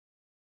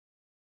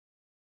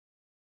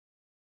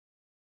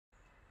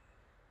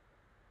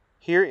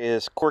Here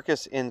is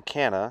Quercus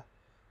incana,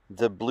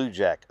 the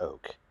bluejack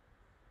oak.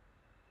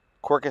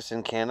 Quercus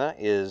incana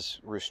is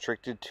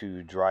restricted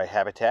to dry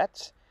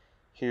habitats.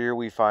 Here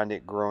we find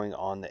it growing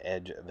on the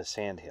edge of a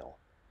sandhill.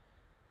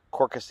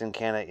 Quercus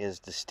incana is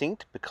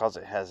distinct because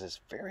it has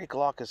this very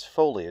glaucous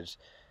foliage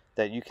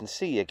that you can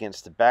see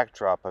against the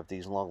backdrop of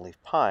these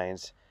longleaf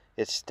pines.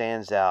 It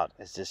stands out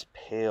as this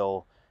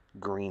pale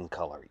green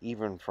color,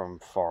 even from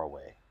far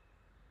away.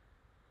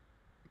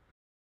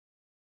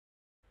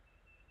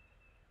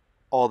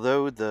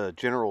 Although the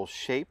general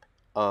shape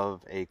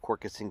of a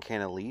Quercus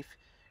incana leaf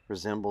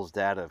resembles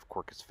that of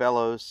Quercus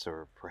velos,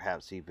 or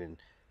perhaps even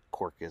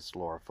Quercus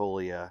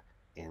laurifolia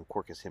and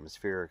Quercus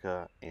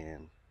hemispherica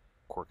and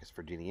Quercus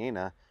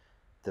virginiana,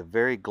 the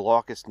very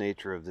glaucous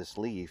nature of this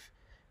leaf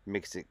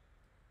makes it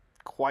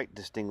quite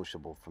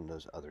distinguishable from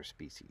those other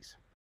species.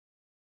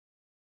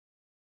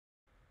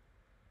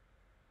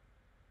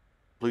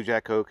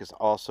 Bluejack oak is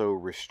also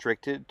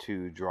restricted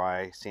to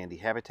dry, sandy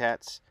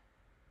habitats,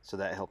 so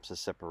that helps us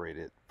separate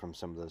it from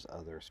some of those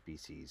other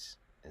species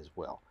as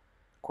well.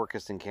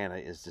 Quercus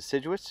incana is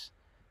deciduous,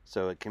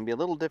 so it can be a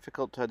little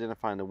difficult to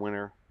identify in the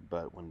winter,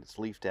 but when it's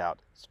leafed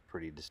out, it's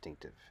pretty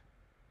distinctive.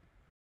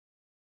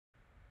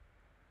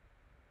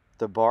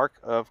 The bark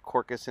of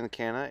Quercus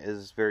incana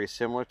is very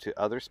similar to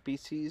other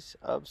species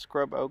of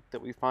scrub oak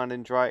that we find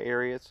in dry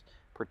areas,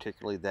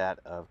 particularly that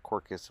of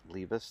Quercus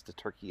laevis, the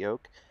turkey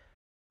oak.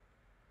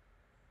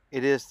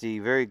 It is the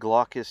very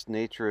glaucous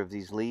nature of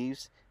these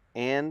leaves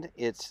and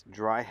its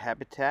dry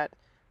habitat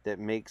that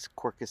makes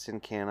Quercus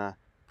incana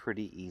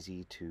pretty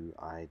easy to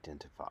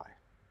identify.